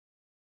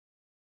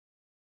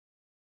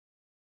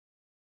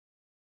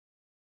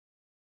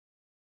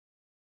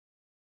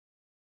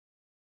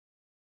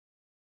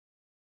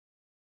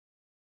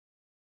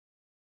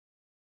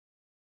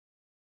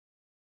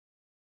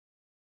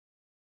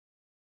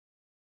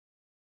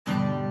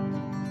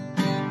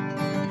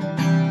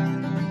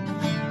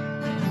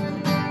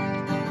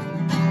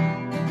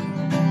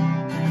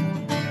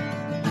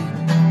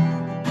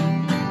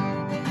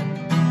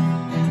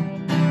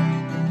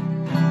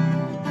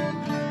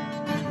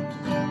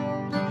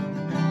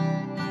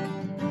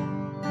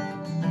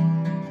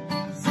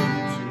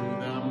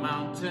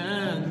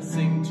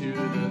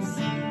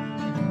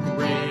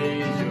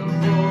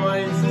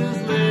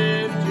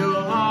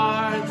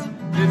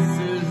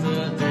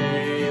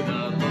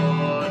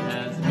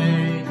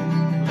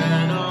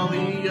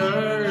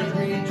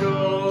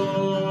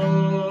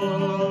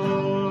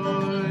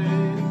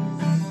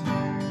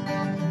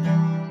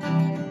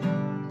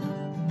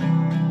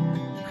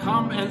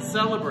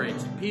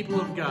Celebrate, people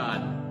of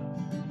God.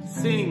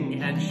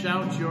 Sing and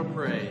shout your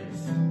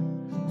praise.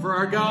 For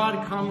our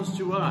God comes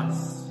to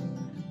us,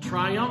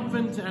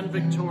 triumphant and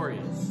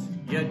victorious,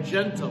 yet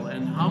gentle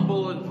and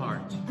humble in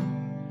heart.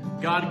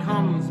 God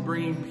comes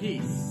bringing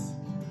peace,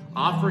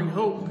 offering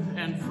hope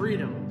and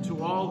freedom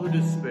to all who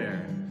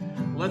despair.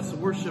 Let's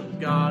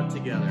worship God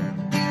together.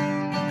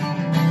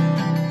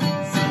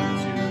 Sing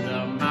to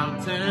the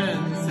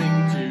mountains,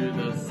 sing to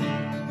the sea.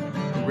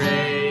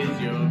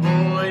 Raise your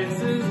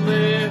voices,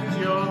 lift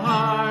your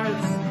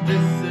hearts.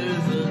 This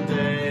is a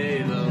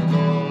day the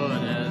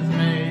Lord has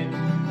made.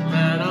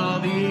 Let all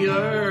the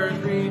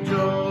earth rejoice.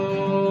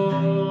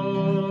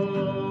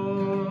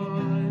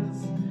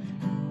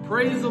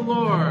 Praise the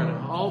Lord,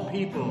 all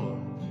people.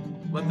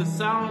 Let the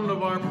sound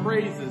of our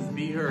praises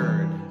be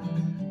heard.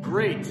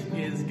 Great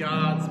is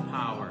God's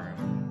power,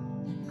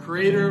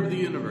 creator of the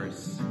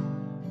universe,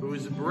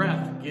 whose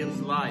breath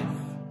gives life,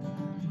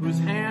 whose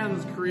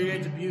hands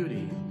create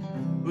beauty,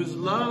 whose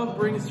love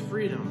brings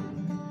freedom,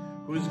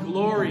 whose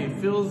glory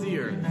fills the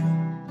earth.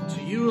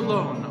 To you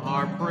alone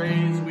our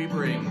praise we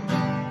bring. Sing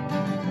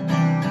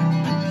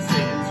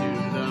to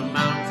the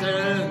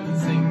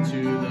mountains, sing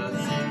to the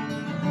sea.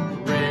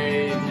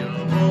 Raise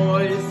your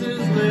voices,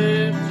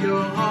 lift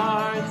your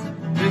hearts.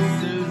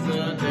 This is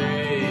a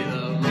day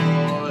the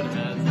Lord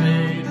has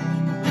made.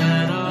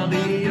 Let all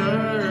the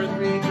earth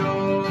rejoice.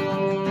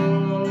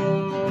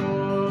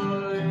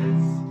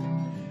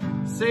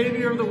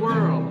 Savior of the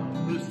world,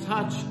 whose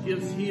touch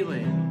gives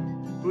healing,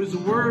 whose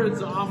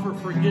words offer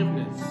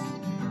forgiveness,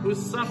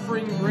 whose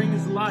suffering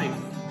brings life,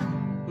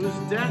 whose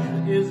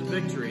death is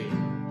victory.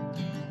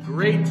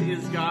 Great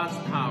is God's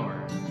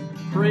power.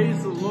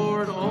 Praise the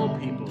Lord, all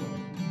people.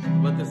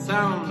 Let the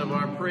sound of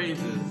our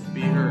praises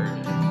be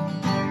heard.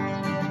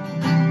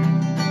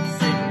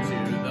 Sing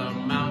to the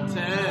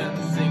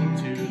mountains, sing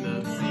to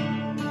the sea.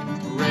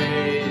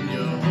 Raise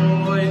your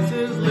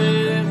voices,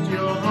 lift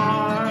your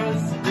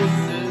hearts. This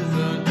is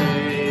a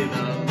day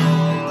the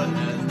Lord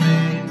has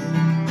made.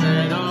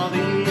 Let all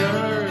the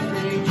earth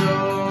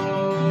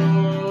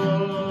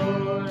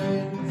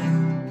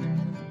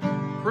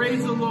rejoice.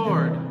 Praise the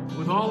Lord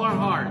with all our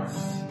hearts.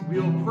 We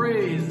will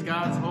praise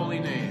God's holy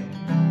name.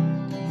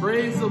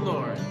 Praise the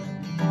Lord.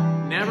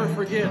 Never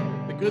forget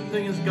the good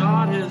things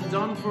God has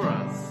done for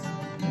us.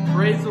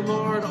 Praise the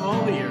Lord,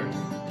 all the earth.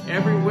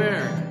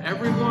 Everywhere,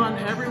 everyone,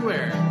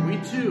 everywhere, we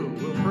too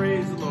will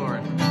praise the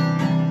Lord. Sing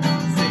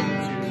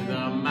to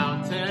the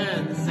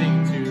mountains,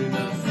 sing to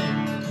the sea.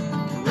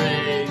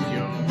 Raise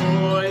your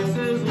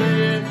voices,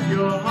 lift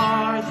your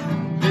hearts.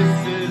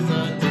 This is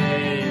a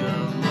day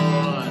the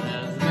Lord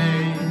has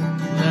made.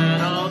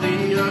 Let all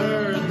the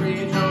earth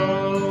rejoice.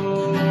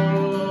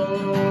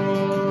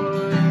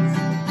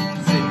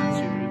 Sing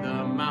to the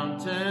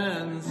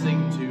mountains,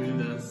 sing to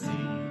the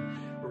sea.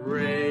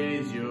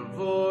 Raise your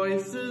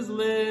voices,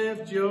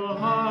 lift your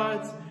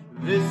hearts.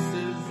 This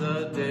is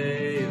a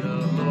day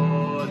the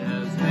Lord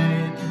has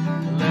made.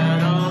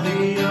 Let all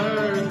the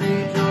earth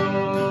rejoice.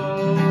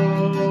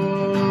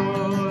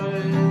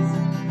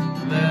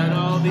 Let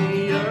all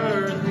the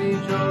earth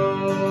rejoice.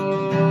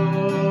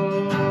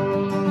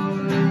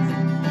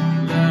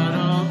 Let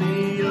all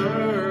the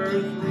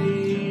earth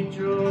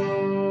rejoice.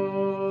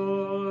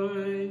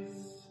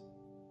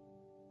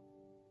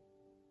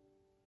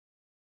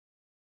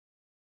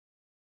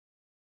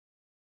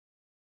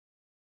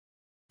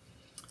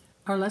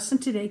 Our lesson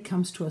today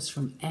comes to us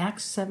from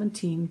Acts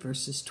 17,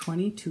 verses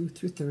 22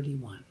 through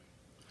 31.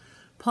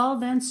 Paul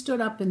then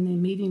stood up in the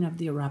meeting of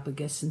the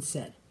Areopagus and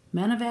said,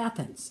 Men of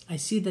Athens, I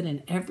see that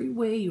in every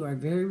way you are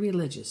very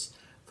religious,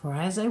 for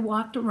as I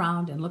walked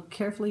around and looked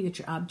carefully at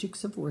your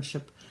objects of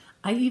worship,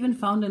 I even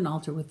found an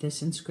altar with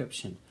this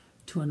inscription,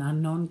 To an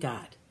unknown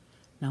God.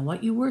 Now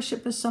what you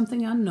worship is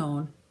something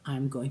unknown, I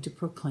am going to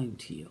proclaim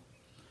to you.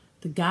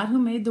 The God who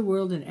made the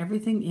world and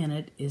everything in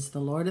it is the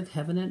Lord of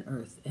heaven and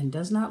earth, and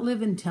does not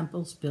live in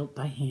temples built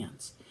by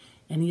hands.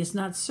 And he is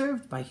not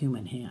served by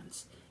human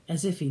hands,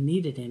 as if he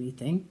needed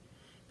anything,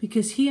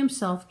 because he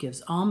himself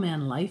gives all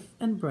men life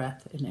and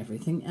breath and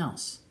everything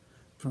else.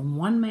 From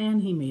one man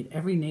he made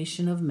every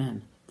nation of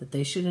men, that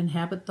they should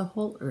inhabit the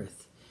whole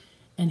earth.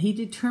 And he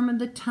determined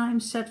the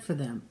time set for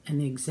them and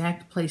the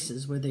exact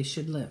places where they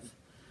should live.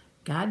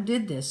 God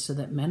did this so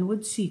that men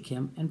would seek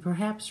him and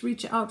perhaps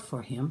reach out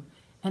for him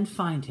and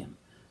find him,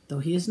 though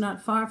he is not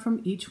far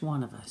from each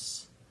one of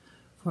us.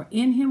 For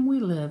in him we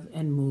live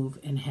and move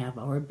and have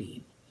our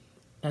being.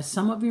 As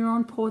some of your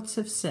own poets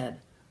have said,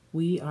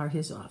 we are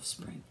his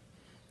offspring.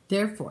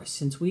 Therefore,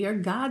 since we are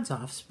God's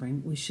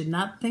offspring, we should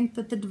not think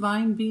that the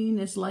divine being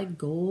is like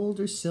gold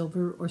or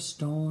silver or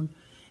stone,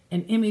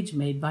 an image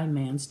made by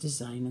man's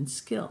design and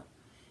skill.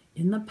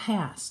 In the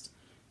past,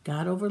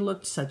 God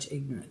overlooked such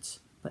ignorance,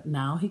 but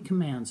now he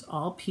commands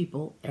all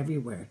people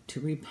everywhere to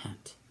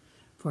repent.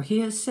 For he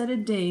has set a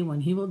day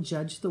when he will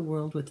judge the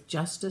world with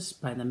justice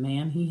by the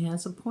man he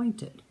has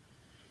appointed.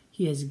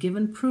 He has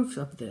given proof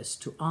of this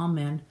to all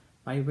men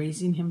by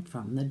raising him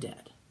from the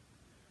dead.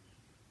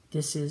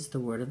 This is the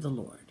word of the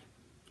Lord.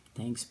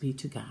 Thanks be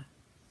to God.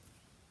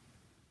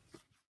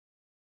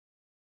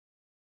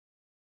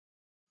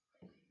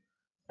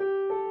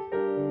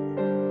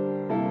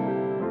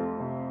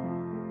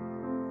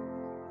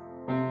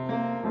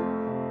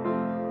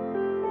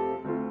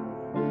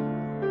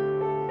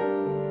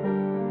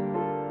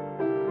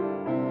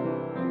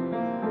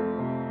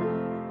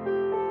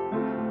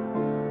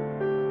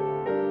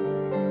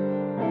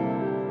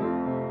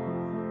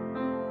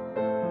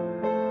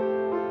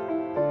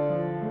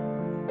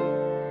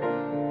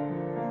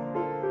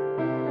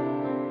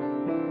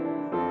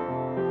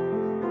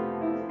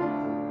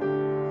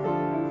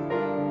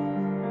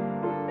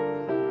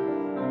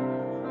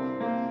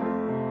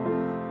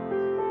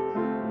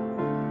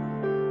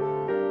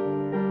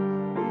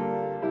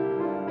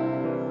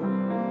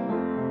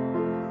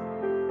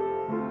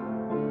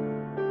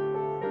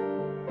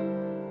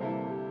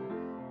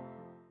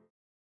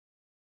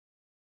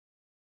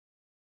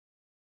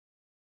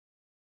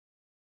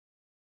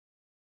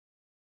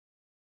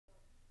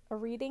 A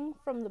reading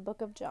from the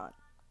book of John.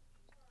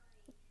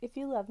 If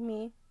you love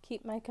me,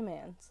 keep my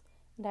commands,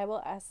 and I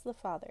will ask the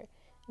Father,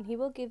 and he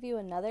will give you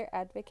another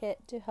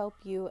advocate to help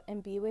you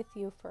and be with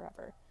you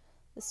forever,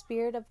 the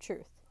Spirit of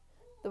truth.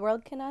 The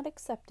world cannot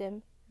accept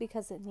him,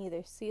 because it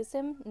neither sees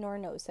him nor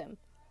knows him.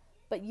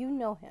 But you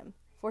know him,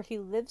 for he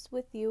lives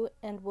with you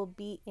and will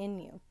be in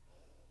you.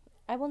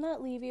 I will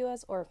not leave you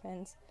as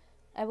orphans.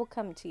 I will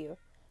come to you.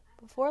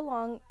 Before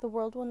long, the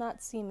world will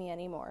not see me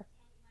anymore,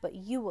 but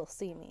you will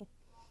see me.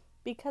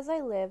 Because I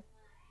live,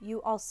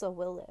 you also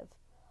will live.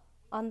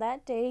 On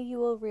that day you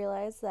will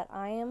realize that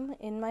I am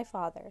in my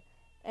Father,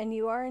 and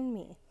you are in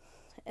me,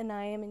 and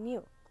I am in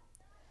you.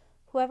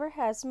 Whoever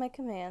has my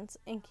commands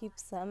and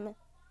keeps them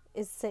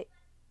is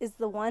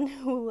the one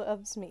who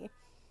loves me.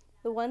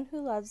 The one who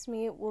loves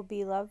me will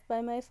be loved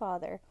by my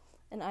Father,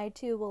 and I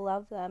too will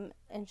love them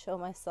and show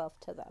myself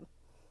to them.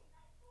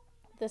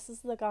 This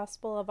is the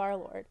gospel of our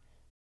Lord.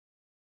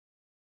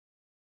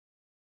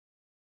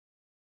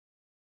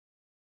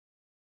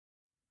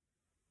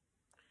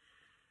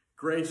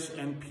 Grace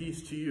and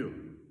peace to you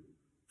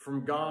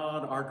from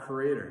God, our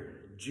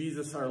Creator,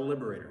 Jesus, our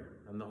Liberator,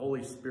 and the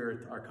Holy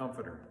Spirit, our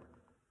Comforter.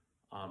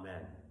 Amen.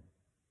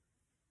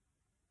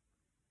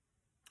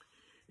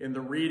 In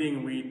the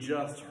reading we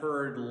just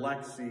heard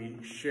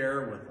Lexi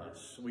share with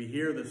us, we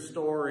hear the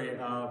story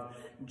of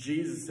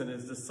Jesus and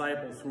his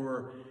disciples who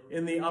were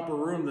in the upper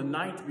room the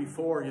night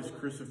before his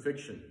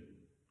crucifixion.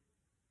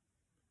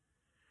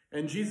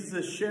 And Jesus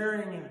is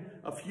sharing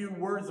a few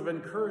words of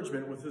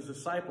encouragement with his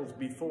disciples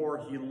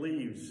before he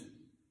leaves.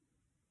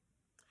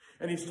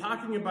 And he's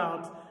talking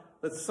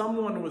about that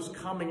someone was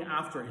coming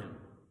after him,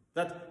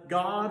 that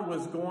God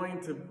was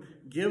going to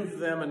give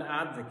them an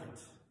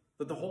advocate,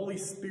 that the Holy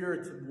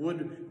Spirit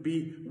would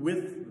be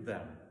with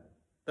them,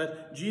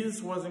 that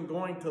Jesus wasn't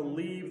going to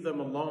leave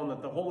them alone,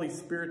 that the Holy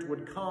Spirit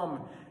would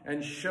come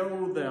and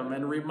show them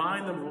and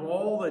remind them of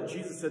all that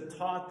Jesus had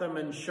taught them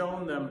and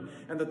shown them,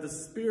 and that the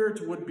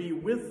Spirit would be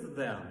with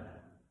them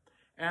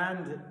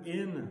and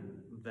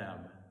in them,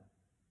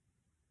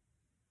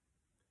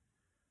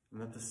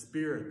 and that the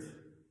Spirit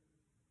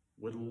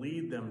would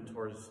lead them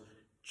towards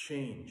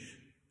change,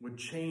 would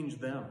change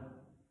them,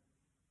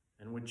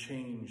 and would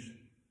change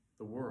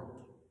the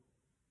world.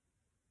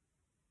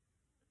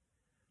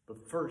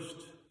 But first,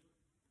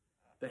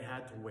 they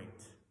had to wait.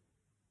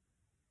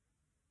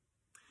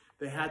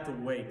 They had to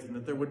wait, and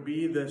that there would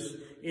be this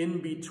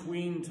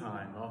in-between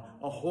time,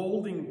 a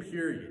holding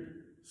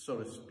period,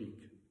 so to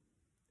speak,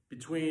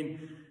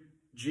 between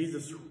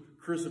Jesus'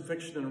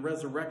 crucifixion and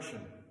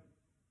resurrection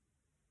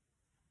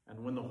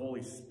and when the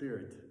Holy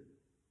Spirit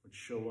would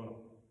show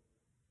up.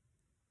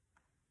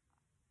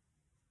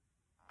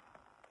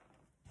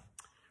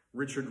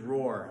 Richard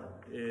Rohr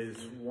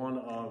is one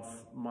of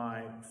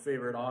my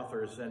favorite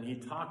authors, and he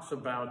talks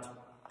about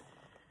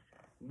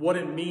what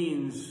it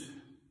means,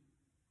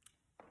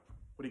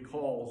 what he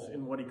calls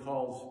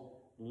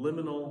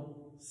liminal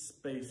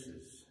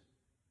spaces.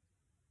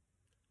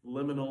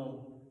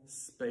 Liminal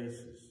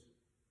spaces.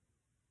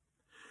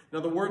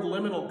 Now, the word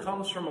liminal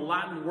comes from a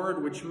Latin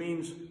word which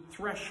means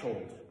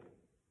threshold.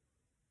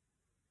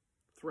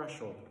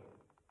 Threshold.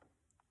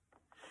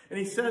 And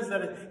he says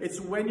that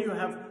it's when you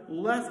have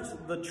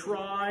left the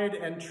tried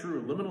and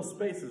true. Liminal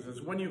spaces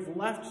is when you've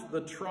left the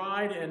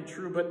tried and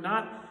true, but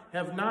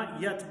have not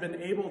yet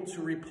been able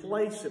to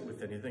replace it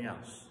with anything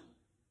else.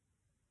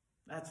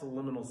 That's a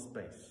liminal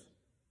space.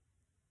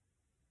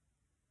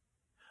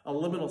 A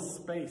liminal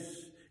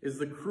space is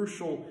the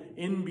crucial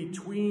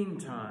in-between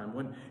time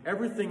when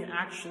everything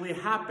actually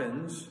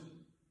happens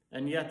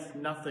and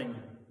yet nothing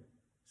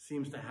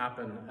seems to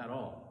happen at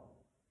all.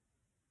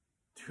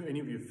 Do any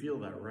of you feel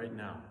that right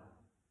now?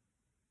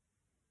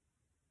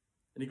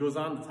 And he goes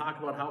on to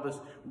talk about how this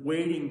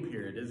waiting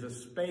period is a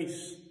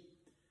space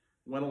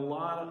when a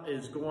lot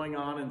is going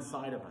on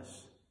inside of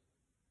us.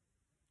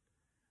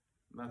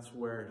 And that's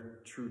where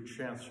true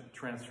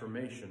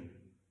transformation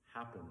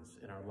happens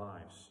in our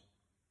lives.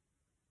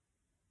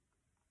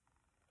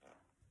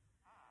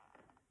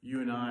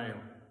 You and I,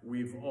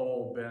 we've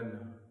all been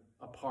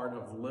a part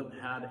of,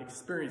 had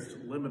experienced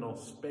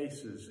liminal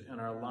spaces in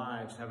our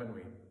lives, haven't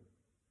we?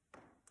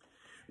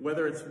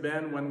 Whether it's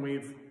been when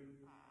we've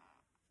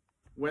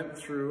went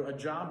through a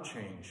job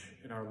change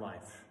in our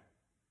life,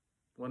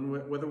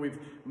 whether we've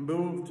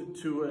moved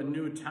to a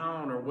new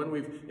town, or when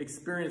we've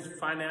experienced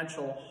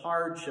financial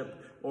hardship,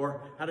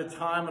 or had a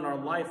time in our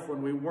life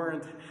when we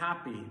weren't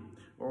happy,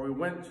 or we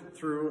went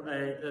through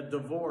a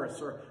divorce,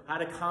 or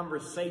had a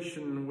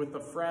conversation with a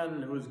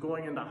friend who was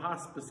going into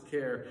hospice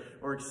care,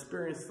 or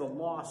experienced the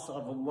loss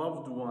of a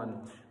loved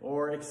one,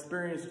 or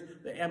experienced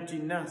the empty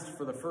nest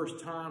for the first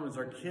time as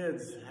our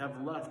kids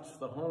have left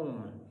the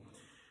home,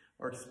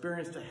 or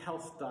experienced a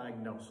health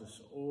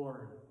diagnosis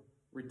or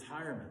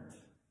retirement.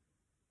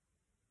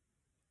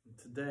 And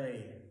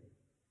today,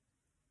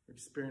 we're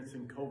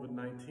experiencing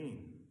COVID-19.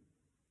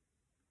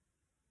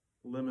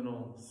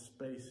 Liminal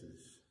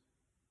spaces.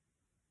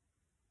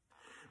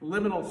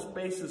 liminal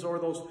spaces, or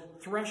those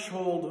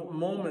threshold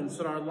moments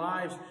in our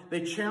lives, they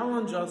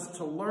challenge us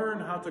to learn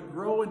how to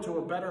grow into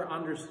a better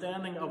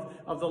understanding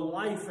of the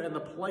life and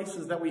the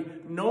places that we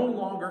no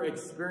longer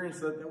experience,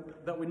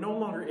 that we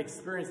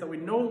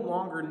no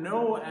longer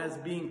know as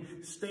being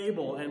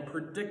stable and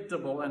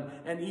predictable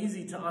and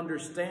easy to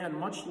understand,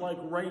 much like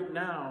right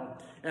now.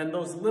 And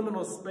those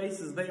liminal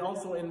spaces, they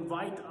also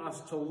invite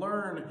us to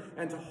learn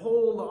and to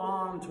hold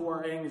on to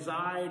our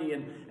anxiety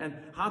and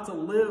how to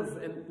live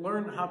and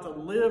learn how to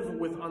live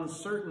with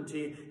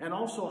uncertainty, and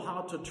also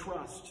how to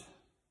trust.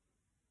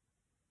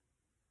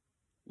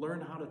 Learn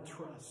how to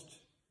trust,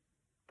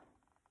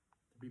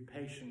 to be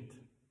patient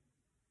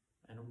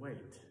and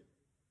wait.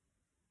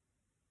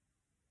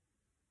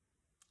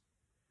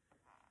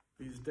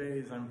 These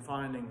days I'm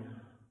finding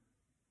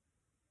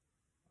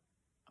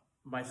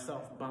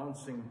myself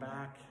bouncing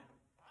back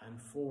and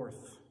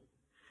forth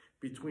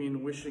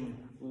between wishing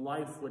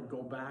life would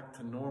go back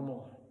to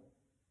normal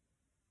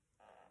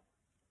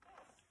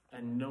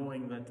and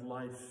knowing that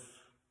life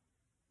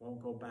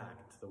won't go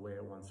back to the way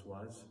it once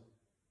was.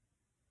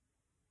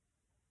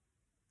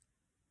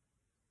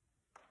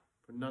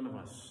 For none of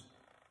us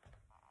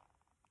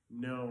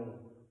know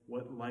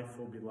what life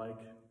will be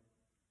like,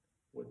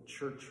 what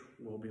church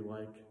will be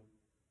like,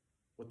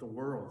 what the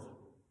world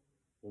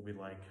will be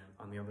like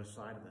on the other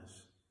side of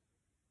this.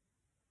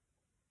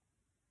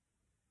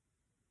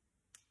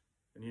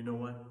 And you know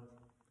what?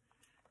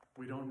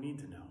 We don't need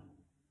to know.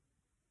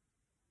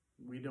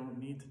 We don't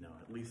need to know,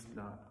 at least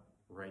not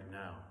right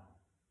now.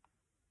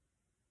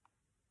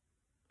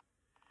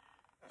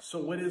 So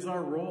what is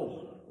our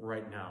role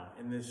right now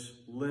in this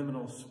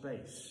liminal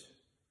space?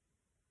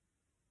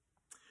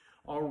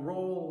 Our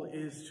role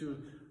is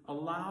to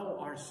allow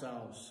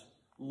ourselves,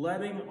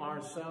 letting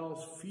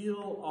ourselves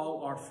feel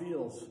all our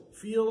feels,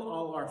 feel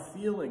all our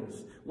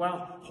feelings,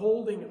 while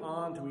holding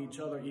on to each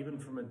other even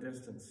from a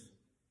distance,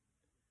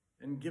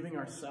 and giving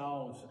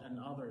ourselves and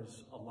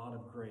others a lot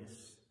of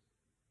grace.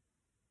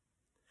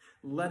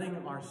 Letting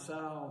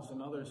ourselves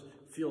and others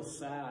feel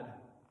sad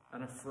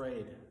and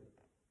afraid,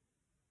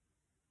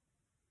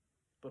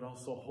 but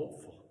also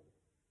hopeful.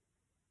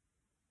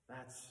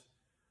 That's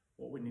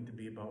what we need to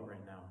be about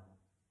right now.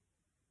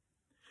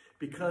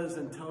 Because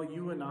until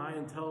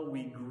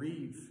we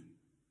grieve,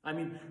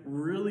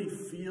 really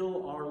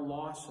feel our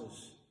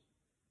losses,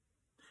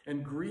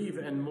 and grieve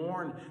and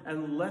mourn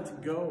and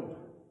let go,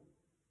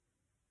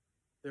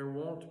 there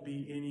won't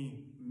be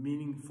any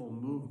meaningful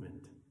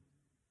movement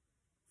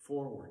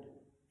forward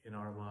in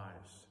our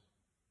lives.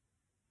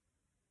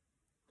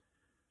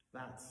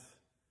 That's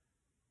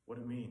what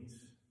it means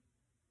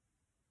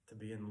to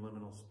be in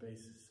liminal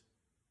spaces.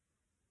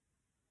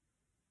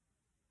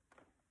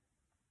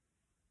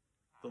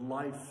 The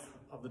life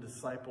of the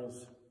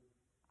disciples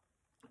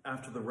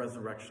after the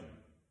resurrection,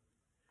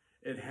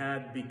 it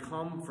had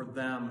become for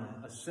them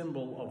a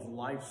symbol of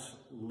life's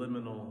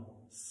liminal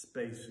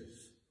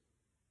spaces.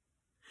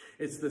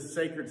 It's the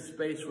sacred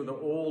space where the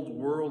old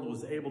world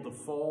was able to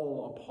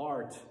fall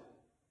apart,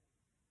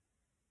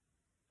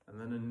 and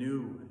then a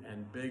new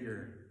and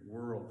bigger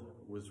world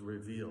was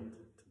revealed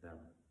to them.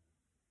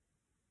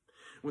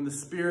 When the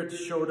Spirit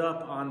showed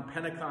up on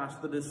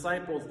Pentecost, the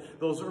disciples,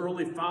 those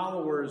early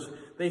followers,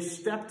 they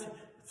stepped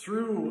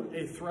through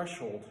a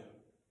threshold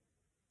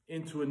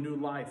into a new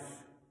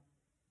life,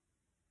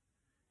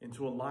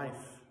 into a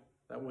life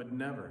that would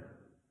never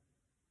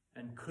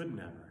and could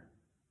never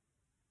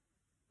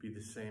be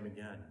the same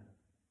again.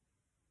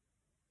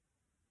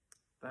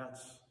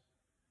 That's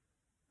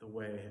the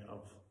way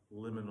of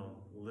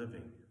liminal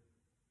living.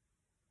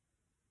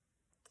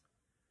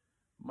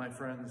 My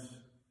friends,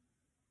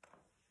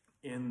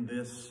 in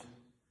this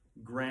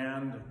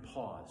grand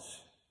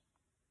pause,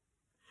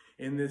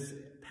 in this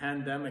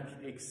pandemic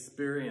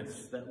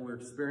experience that we're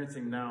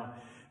experiencing now,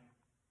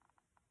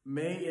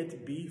 may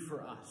it be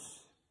for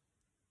us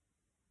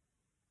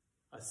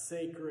a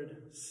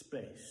sacred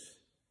space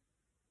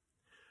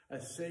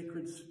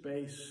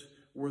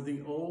where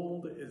the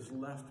old is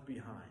left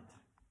behind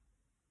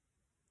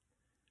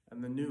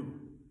and the new,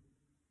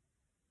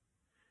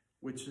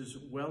 which is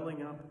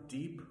welling up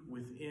deep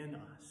within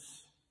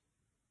us,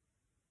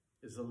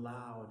 is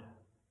allowed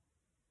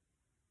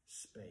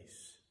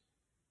space.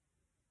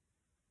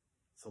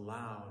 It's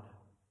allowed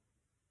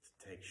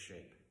to take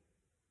shape.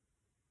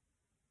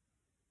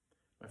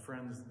 My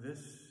friends, this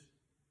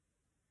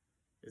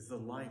is the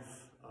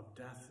life of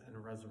death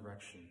and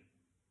resurrection.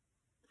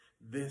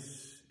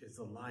 This is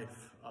the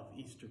life of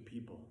Easter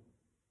people.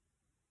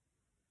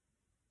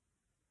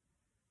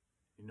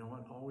 You know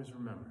what? Always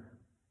remember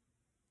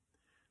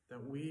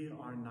that we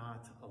are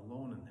not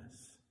alone in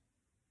this.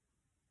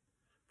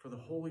 For the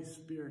Holy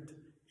Spirit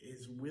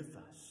is with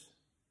us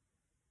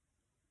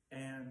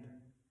and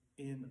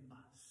in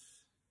us.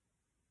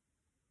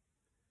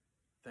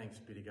 Thanks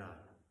be to God.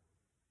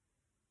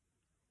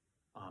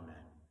 Amen.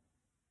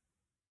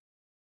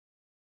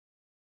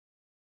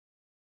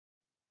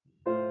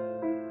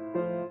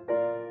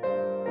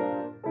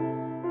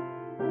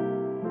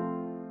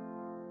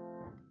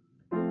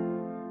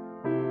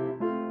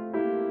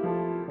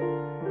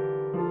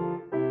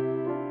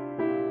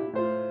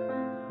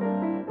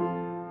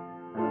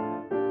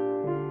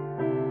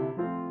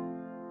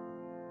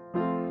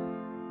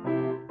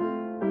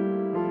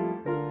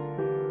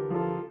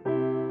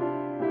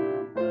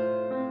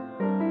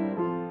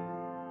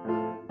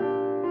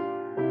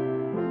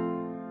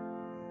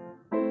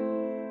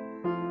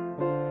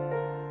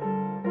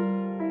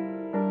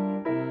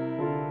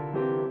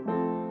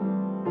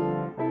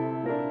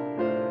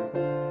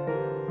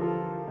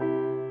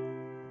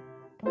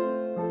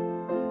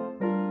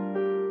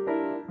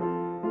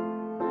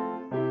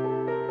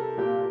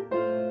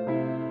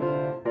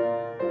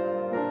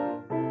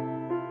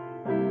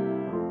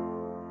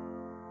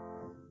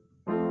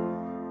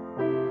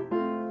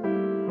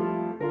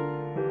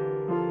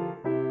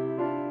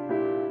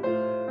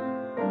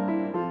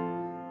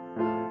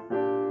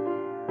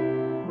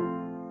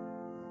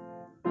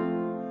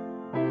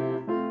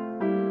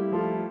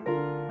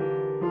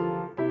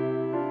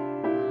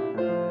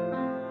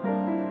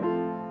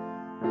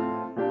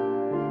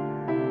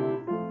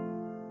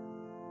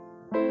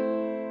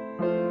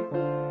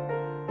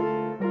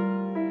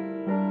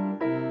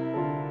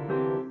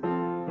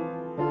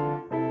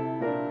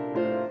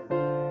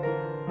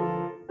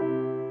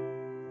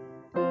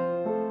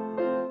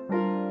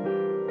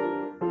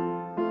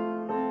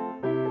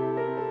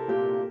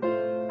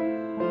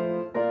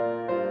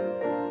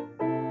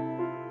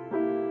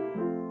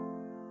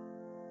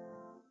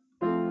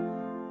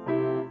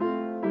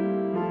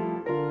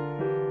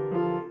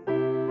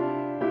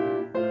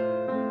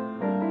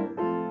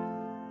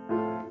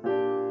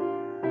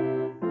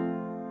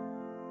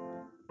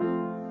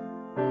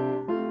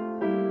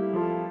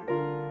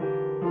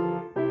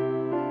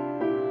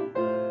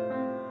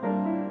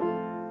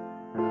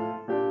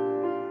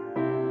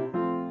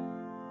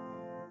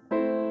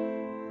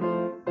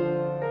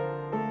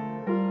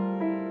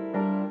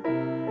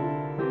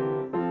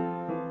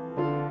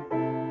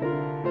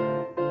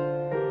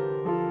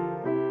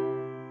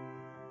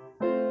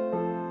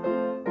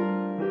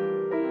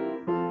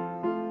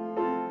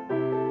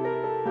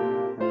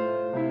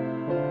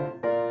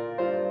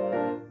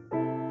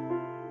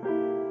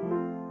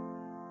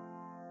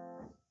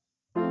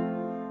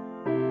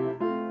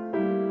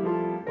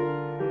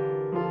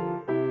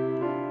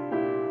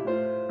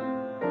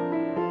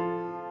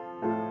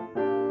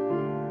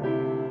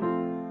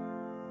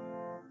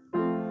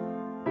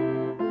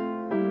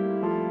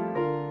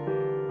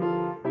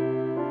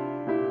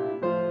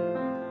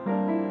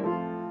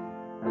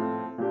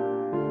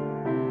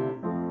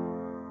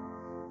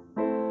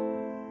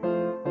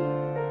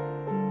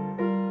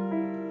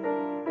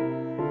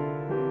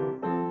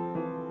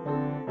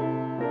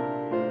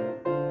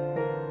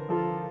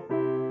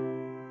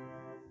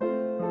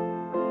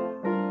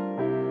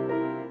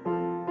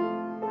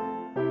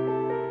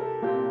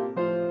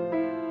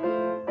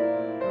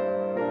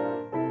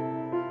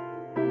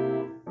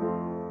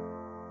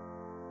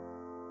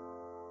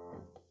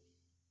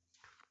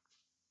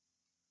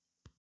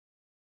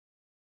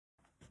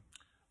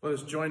 Let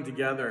us join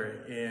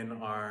together in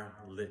our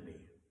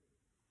litany.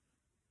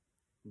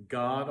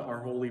 God, our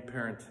holy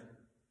parent,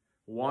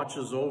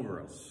 watches over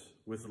us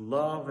with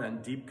love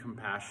and deep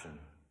compassion.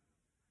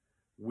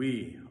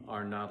 We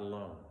are not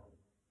alone.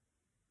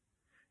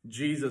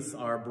 Jesus,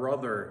 our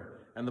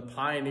brother and the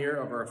pioneer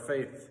of our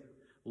faith,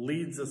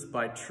 leads us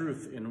by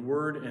truth in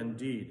word and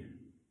deed.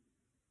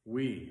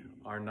 We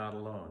are not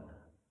alone.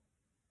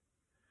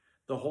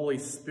 The Holy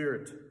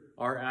Spirit,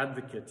 our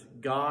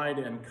advocate, guide,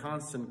 and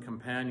constant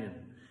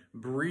companion,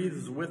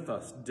 breathes with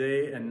us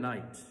day and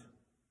night.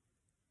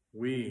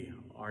 We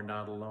are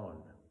not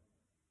alone.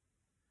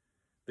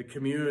 The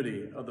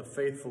community of the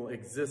faithful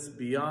exists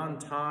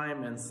beyond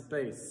time and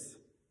space.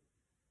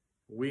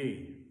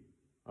 We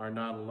are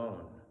not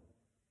alone.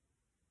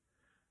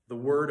 The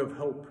word of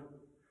hope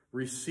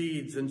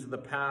recedes into the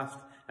past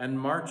and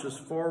marches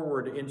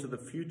forward into the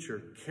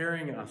future,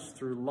 carrying us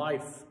through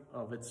life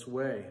of its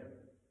way.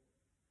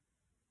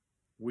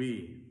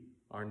 We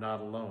are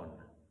not alone.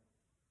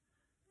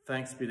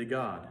 Thanks be to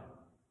God,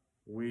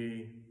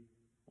 we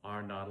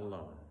are not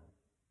alone.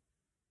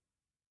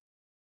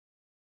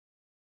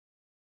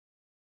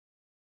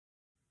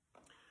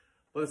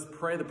 Let us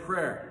pray the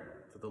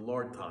prayer that the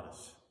Lord taught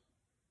us.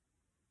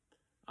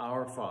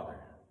 Our Father,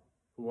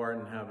 who art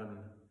in heaven,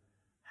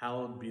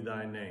 hallowed be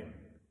thy name.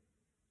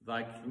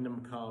 Thy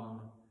kingdom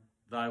come,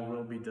 thy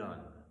will be done,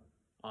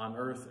 on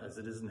earth as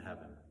it is in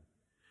heaven.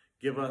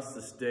 Give us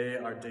this day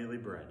our daily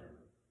bread,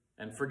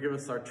 and forgive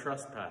us our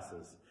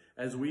trespasses,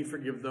 as we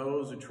forgive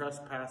those who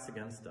trespass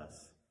against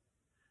us.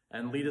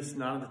 And lead us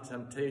not into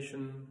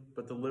temptation,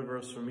 but deliver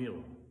us from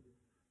evil.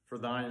 For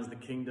thine is the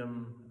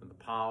kingdom, and the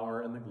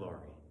power, and the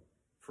glory,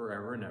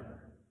 forever and ever.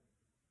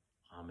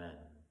 Amen.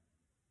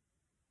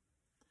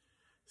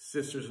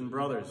 Sisters and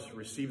brothers,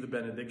 receive the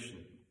benediction.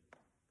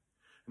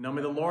 And now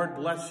may the Lord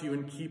bless you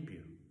and keep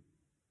you.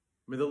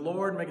 May the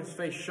Lord make his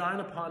face shine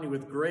upon you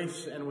with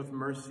grace and with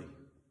mercy.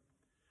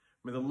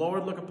 May the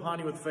Lord look upon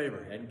you with favor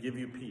and give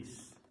you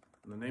peace.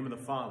 In the name of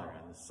the Father,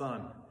 and the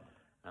Son,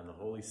 and the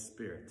Holy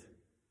Spirit.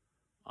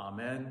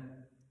 Amen,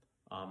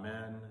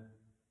 amen,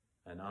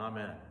 and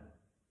amen.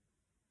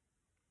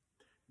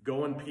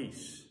 Go in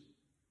peace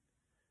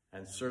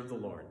and serve the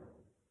Lord.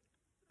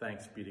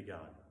 Thanks be to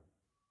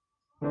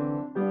God.